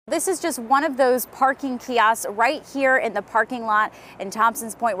This is just one of those parking kiosks right here in the parking lot in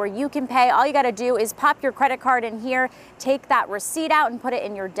Thompson's Point where you can pay. All you got to do is pop your credit card in here, take that receipt out and put it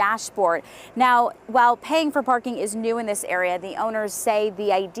in your dashboard. Now, while paying for parking is new in this area, the owners say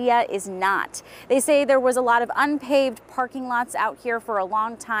the idea is not. They say there was a lot of unpaved parking lots out here for a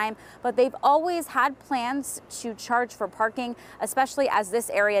long time, but they've always had plans to charge for parking, especially as this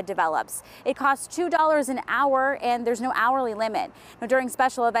area develops. It costs $2 an hour and there's no hourly limit. Now, during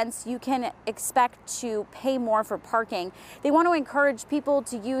special events, you can expect to pay more for parking. They want to encourage people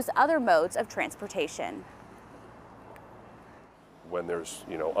to use other modes of transportation. When there's,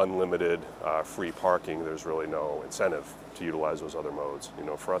 unlimited free parking, there's really no incentive to utilize those other modes.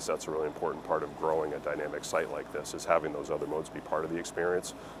 For us, that's a really important part of growing a dynamic site like this, is having those other modes be part of the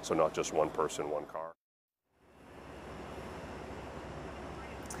experience, so not just one person, one car.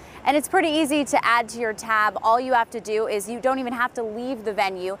 And it's pretty easy to add to your tab. All you have to do is you don't even have to leave the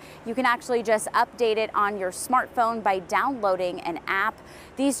venue. You can actually just update it on your smartphone by downloading an app.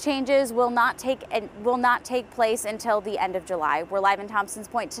 These changes will not take place until the end of July. We're live in Thompson's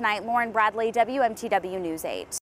Point tonight. Lauren Bradley, WMTW News 8.